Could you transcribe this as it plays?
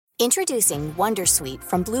Introducing Wondersuite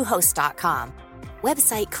from Bluehost.com.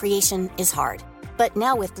 Website creation is hard, but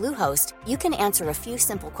now with Bluehost, you can answer a few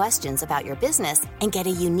simple questions about your business and get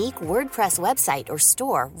a unique WordPress website or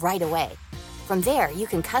store right away. From there, you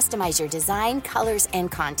can customize your design, colors,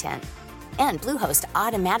 and content. And Bluehost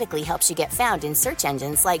automatically helps you get found in search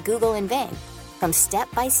engines like Google and Bing. From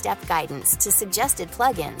step-by-step guidance to suggested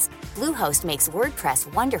plugins, Bluehost makes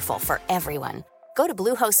WordPress wonderful for everyone. Go to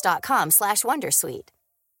bluehost.com/wondersuite.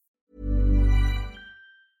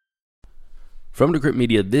 From Decrypt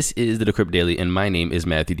Media, this is the Decrypt Daily, and my name is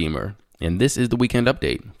Matthew Deemer. And this is the weekend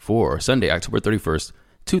update for Sunday, October 31st,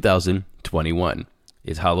 2021.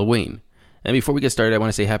 It's Halloween. And before we get started, I want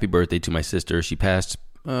to say happy birthday to my sister. She passed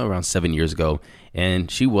around 7 years ago, and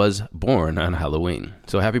she was born on Halloween.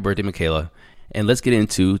 So happy birthday, Michaela. And let's get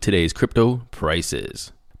into today's crypto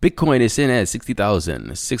prices. Bitcoin is in at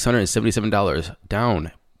 $60,677,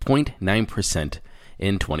 down 0.9%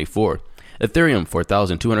 in 24. Ethereum,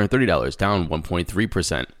 $4,230, down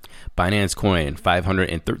 1.3%. Binance Coin,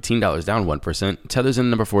 $513, down 1%. Tether's in the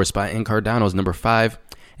number 4 spot, and Cardano's number 5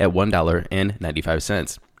 at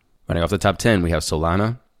 $1.95. Running off the top 10, we have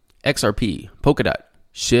Solana, XRP, Polkadot,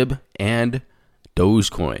 SHIB, and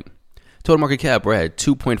Dogecoin. Total market cap, we're at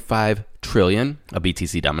 2.5 trillion, a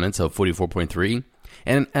BTC dominance of 44.3,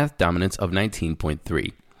 and an ETH dominance of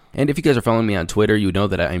 19.3. And if you guys are following me on Twitter, you know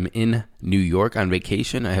that I'm in New York on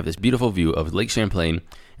vacation. I have this beautiful view of Lake Champlain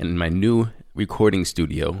and my new recording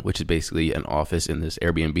studio, which is basically an office in this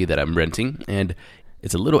Airbnb that I'm renting. And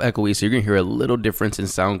it's a little echoey, so you're going to hear a little difference in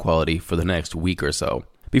sound quality for the next week or so.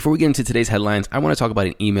 Before we get into today's headlines, I want to talk about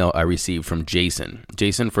an email I received from Jason.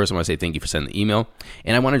 Jason, first I want to say thank you for sending the email.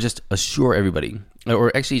 And I want to just assure everybody,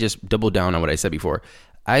 or actually just double down on what I said before.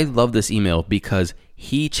 I love this email because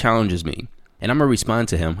he challenges me. And I'm going to respond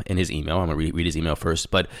to him in his email. I'm going to read his email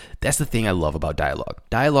first. But that's the thing I love about dialogue.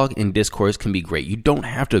 Dialogue and discourse can be great. You don't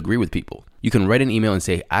have to agree with people. You can write an email and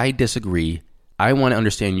say, I disagree. I want to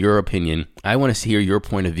understand your opinion. I want to hear your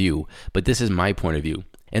point of view. But this is my point of view.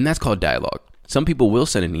 And that's called dialogue. Some people will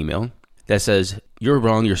send an email that says, you're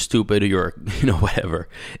wrong, you're stupid, or you're, whatever.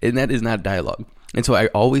 And that is not dialogue. And so I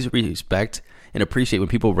always respect and appreciate when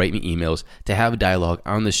people write me emails to have dialogue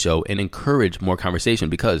on the show and encourage more conversation,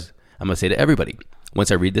 because I'm going to say to everybody, once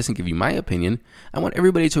I read this and give you my opinion, I want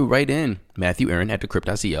everybody to write in Matthew Aaron at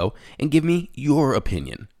Decrypt.co and give me your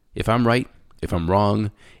opinion. If I'm right, if I'm wrong,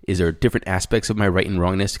 is there different aspects of my right and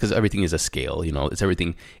wrongness? Because everything is a scale,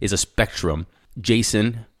 everything is a spectrum.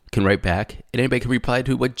 Jason can write back, and anybody can reply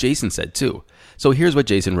to what Jason said too. So here's what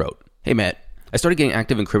Jason wrote. Hey Matt, I started getting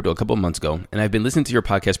active in crypto a couple of months ago, and I've been listening to your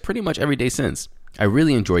podcast pretty much every day since. I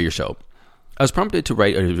really enjoy your show. I was prompted to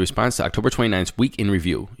write a response to October 29th's Week in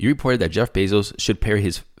Review. You reported that Jeff Bezos should pay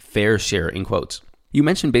his fair share, in quotes. You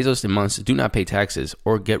mentioned Bezos and Musk do not pay taxes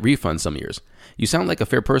or get refunds some years. You sound like a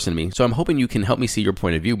fair person to me, so I'm hoping you can help me see your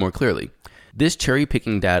point of view more clearly. This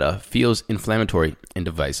cherry-picking data feels inflammatory and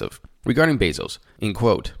divisive. Regarding Bezos, in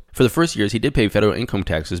quote, for the first years, he did pay federal income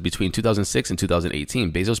taxes between 2006 and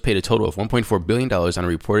 2018. Bezos paid a total of $1.4 billion on a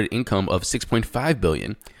reported income of $6.5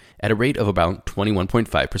 billion at a rate of about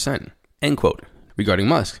 21.5%. End quote. Regarding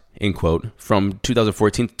Musk, end quote, from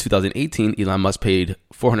 2014 to 2018, Elon Musk paid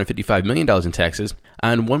 $455 million in taxes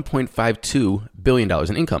on $1.52 billion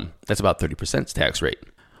in income. That's about 30% tax rate.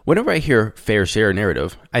 Whenever I hear fair share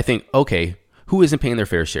narrative, I think, okay, who isn't paying their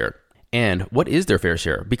fair share? And what is their fair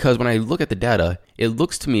share? Because when I look at the data, it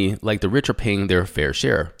looks to me like the rich are paying their fair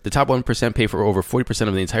share. The top 1% pay for over 40%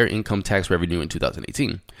 of the entire income tax revenue in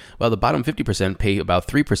 2018, while the bottom 50% pay about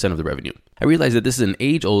 3% of the revenue. I realize that this is an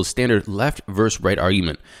age-old standard left versus right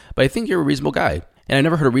argument, but I think you're a reasonable guy, and I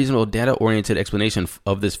never heard a reasonable data-oriented explanation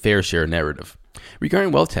of this fair share narrative.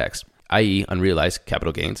 Regarding wealth tax, i.e. unrealized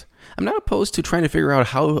capital gains, I'm not opposed to trying to figure out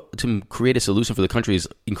how to create a solution for the country's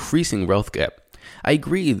increasing wealth gap. I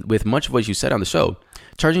agree with much of what you said on the show.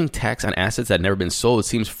 Charging tax on assets that have never been sold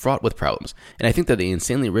seems fraught with problems, and I think that the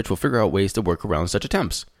insanely rich will figure out ways to work around such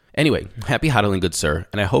attempts. Anyway, happy hodling, good sir,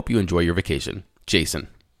 and I hope you enjoy your vacation. Jason.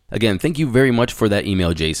 Again, thank you very much for that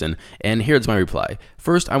email, Jason, and here's my reply.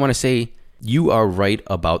 First, I want to say you are right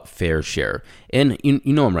about fair share, and you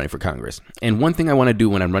know I'm running for Congress, and one thing I want to do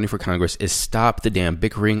when I'm running for Congress is stop the damn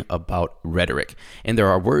bickering about rhetoric, and there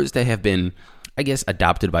are words that have been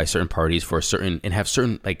adopted by certain parties for certain and have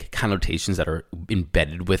certain connotations that are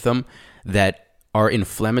embedded with them that are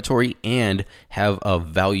inflammatory and have a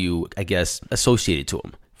value, associated to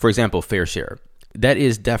them. For example, fair share. That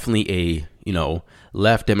is definitely a,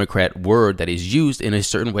 left Democrat word that is used in a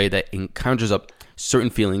certain way that conjures up certain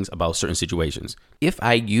feelings about certain situations. If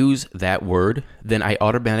I use that word, then I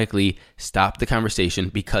automatically stop the conversation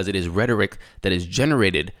because it is rhetoric that is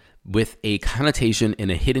generated with a connotation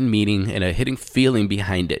and a hidden meaning and a hidden feeling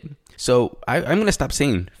behind it. So I'm going to stop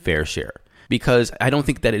saying fair share because I don't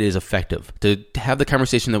think that it is effective to have the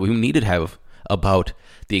conversation that we need to have about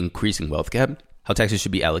the increasing wealth gap, how taxes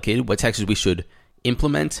should be allocated, what taxes we should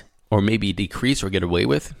implement or maybe decrease or get away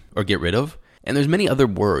with or get rid of. And there's many other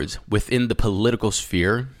words within the political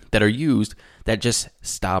sphere that are used that just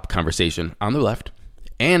stop conversation on the left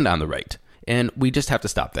and on the right. And we just have to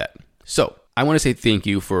stop that. So I want to say thank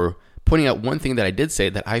you for pointing out one thing that I did say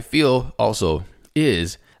that I feel also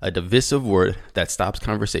is a divisive word that stops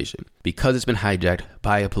conversation because it's been hijacked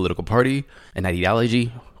by a political party, an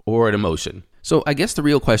ideology, or an emotion. So I guess the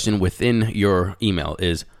real question within your email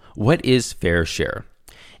is, what is fair share?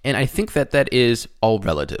 And I think that that is all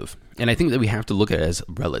relative. And I think that we have to look at it as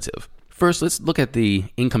relative. First, let's look at the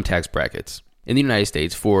income tax brackets. In the United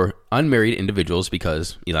States, for unmarried individuals,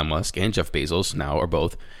 because Elon Musk and Jeff Bezos now are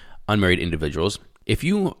both unmarried individuals, if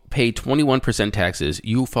you pay 21% taxes,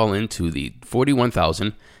 you fall into the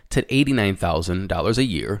 $41,000 to $89,000 a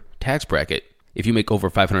year tax bracket. If you make over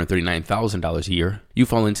 $539,000 a year, you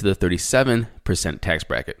fall into the 37% tax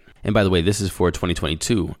bracket. And by the way, this is for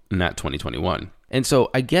 2022, not 2021. And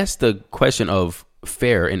so I guess the question of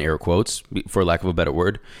fair, in air quotes, for lack of a better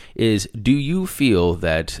word, is do you feel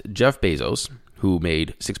that Jeff Bezos, who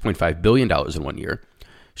made $6.5 billion in 1 year,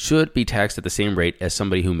 should be taxed at the same rate as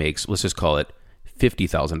somebody who makes, let's just call it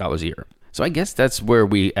 $50,000 a year? So I guess that's where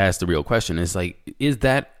we ask the real question is like, is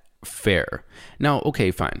that fair? Now,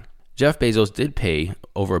 okay, fine. Jeff Bezos did pay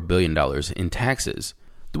over $1 billion in taxes.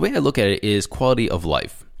 The way I look at it is quality of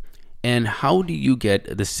life. And how do you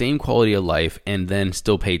get the same quality of life and then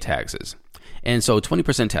still pay taxes? And so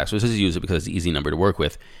 20% tax, let's just use it because it's an easy number to work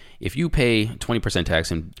with. If you pay 20%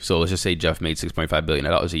 tax, and so let's just say Jeff made $6.5 billion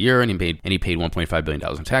a year and he paid $1.5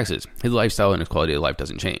 billion in taxes, his lifestyle and his quality of life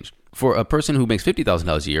doesn't change. For a person who makes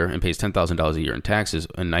 $50,000 a year and pays $10,000 a year in taxes,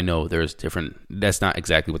 and I know there's different, that's not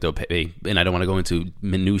exactly what they'll pay, and I don't want to go into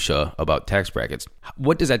minutia about tax brackets.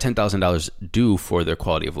 What does that $10,000 do for their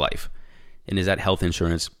quality of life? And is that health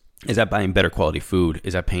insurance? Is that buying better quality food?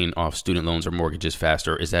 Is that paying off student loans or mortgages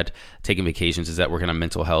faster? Is that taking vacations? Is that working on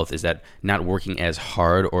mental health? Is that not working as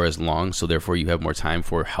hard or as long, so therefore you have more time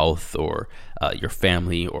for health or your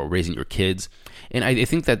family or raising your kids? And I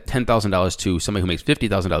think that $10,000 to somebody who makes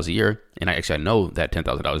 $50,000 a year, and I know that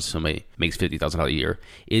 $10,000 to somebody makes $50,000 a year,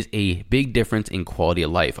 is a big difference in quality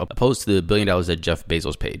of life, opposed to the $1 billion that Jeff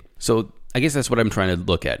Bezos paid. So I guess that's what I'm trying to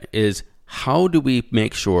look at is, how do we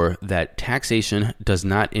make sure that taxation does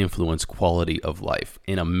not influence quality of life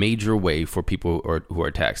in a major way for people who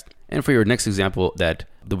are taxed? And for your next example, that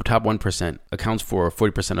the top 1% accounts for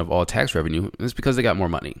 40% of all tax revenue, it's because they got more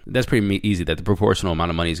money. That's pretty easy, that the proportional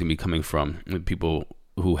amount of money is going to be coming from people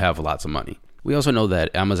who have lots of money. We also know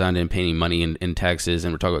that Amazon didn't pay any money in taxes,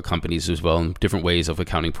 and we're talking about companies as well and different ways of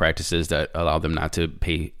accounting practices that allow them not to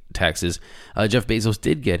pay taxes. Jeff Bezos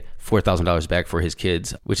did get $4,000 back for his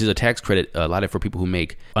kids, which is a tax credit allotted for people who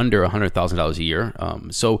make under $100,000 a year.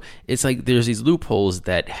 So it's like there's these loopholes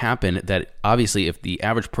that happen that obviously if the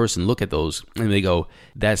average person look at those and they go,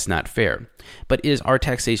 that's not fair. But is our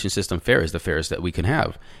taxation system fair? Is the fairest that we can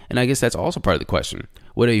have? And I guess that's also part of the question.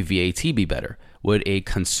 Would a VAT be better? Would a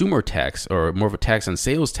consumer tax or more of a tax on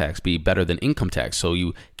sales tax be better than income tax? So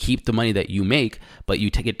you keep the money that you make, but you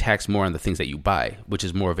get taxed more on the things that you buy, which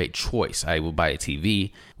is more of a choice. I will buy a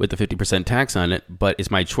TV with the 50% tax on it, but it's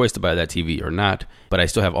my choice to buy that TV or not, but I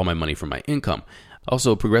still have all my money from my income.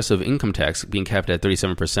 Also, progressive income tax being capped at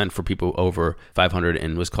 37% for people over $500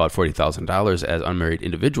 and what's called $40,000 as unmarried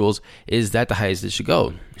individuals. Is that the highest it should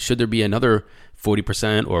go? Should there be another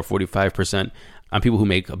 40% or 45% on people who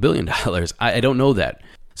make $1 billion? I don't know that.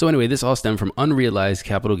 So anyway, this all stemmed from unrealized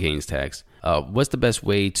capital gains tax. What's the best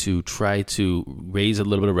way to try to raise a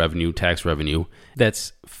little bit of revenue, tax revenue,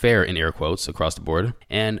 that's fair in air quotes across the board?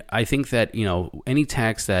 And I think that, any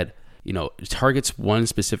tax that targets one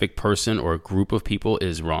specific person or a group of people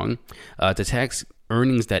is wrong. To tax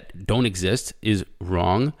earnings that don't exist is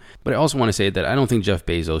wrong. But I also want to say that I don't think Jeff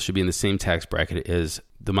Bezos should be in the same tax bracket as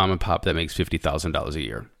the mom and pop that makes $50,000 a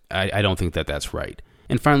year. I don't think that that's right.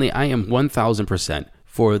 And finally, I am 1,000%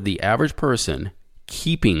 for the average person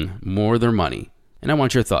keeping more of their money. And I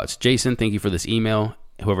want your thoughts. Jason, thank you for this email.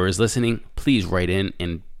 Whoever is listening, please write in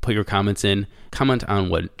and put your comments in. Comment on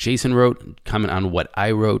what Jason wrote. Comment on what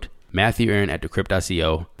I wrote. Matthew Aaron at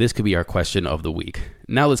Decrypt.co. This could be our question of the week.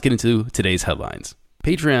 Now let's get into today's headlines.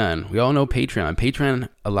 Patreon. We all know Patreon. Patreon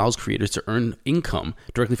allows creators to earn income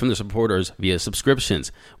directly from their supporters via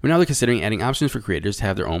subscriptions. We're now considering adding options for creators to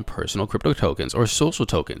have their own personal crypto tokens or social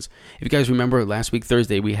tokens. If you guys remember, last week,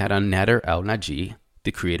 Thursday, we had on Nader Al-Naji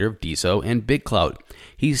the creator of DeSo and BigCloud.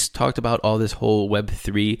 He's talked about all this whole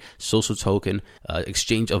Web3 social token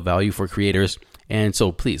exchange of value for creators. And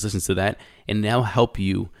so please listen to that and now help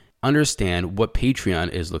you understand what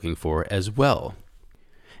Patreon is looking for as well.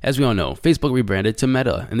 As we all know, Facebook rebranded to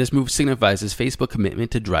Meta, and this move signifies its Facebook commitment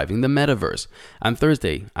to driving the metaverse. On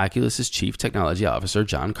Thursday, Oculus's chief technology officer,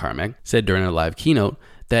 John Carmack, said during a live keynote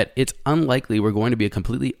that it's unlikely we're going to be a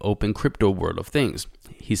completely open crypto world of things.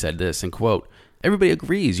 He said this, and quote, "Everybody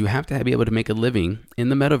agrees you have to be able to make a living in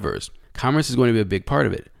the metaverse. Commerce is going to be a big part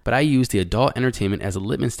of it, but I use the adult entertainment as a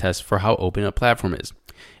litmus test for how open a platform is.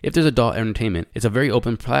 If there's adult entertainment, it's a very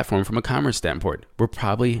open platform from a commerce standpoint. We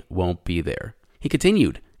probably won't be there." He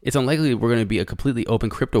continued, "It's unlikely we're going to be a completely open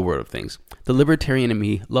crypto world of things. The libertarian in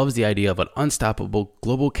me loves the idea of an unstoppable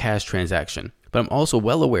global cash transaction, but I'm also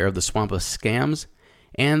well aware of the swamp of scams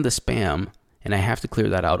and the spam, and I have to clear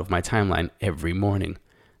that out of my timeline every morning."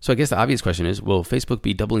 So I guess the obvious question is, will Facebook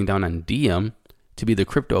be doubling down on Diem to be the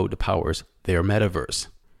crypto that powers their metaverse?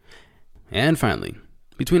 And finally,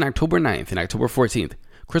 between October 9th and October 14th,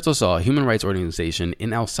 Crystal saw a human rights organization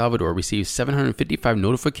in El Salvador receive 755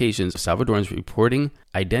 notifications of Salvadorans reporting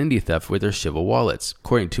identity theft with their Shiva wallets,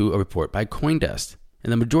 according to a report by CoinDesk. In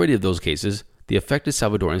the majority of those cases, the affected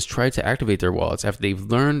Salvadorans tried to activate their wallets after they've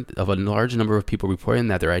learned of a large number of people reporting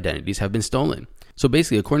that their identities have been stolen. So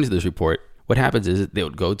basically, according to this report, what happens is they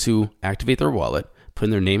would go to activate their wallet, put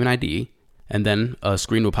in their name and ID, and then a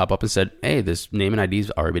screen will pop up and said, "Hey, this name and ID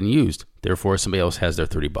has already been used. Therefore, somebody else has their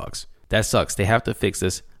 $30. That sucks. They have to fix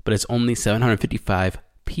this, but it's only 755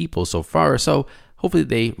 people so far. So hopefully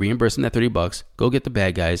they reimburse them that $30, go get the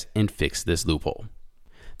bad guys, and fix this loophole.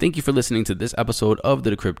 Thank you for listening to this episode of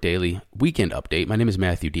the Decrypt Daily Weekend Update. My name is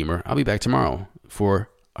Matthew Deemer. I'll be back tomorrow for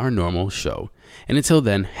our normal show. And until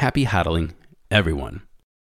then, happy hodling, everyone.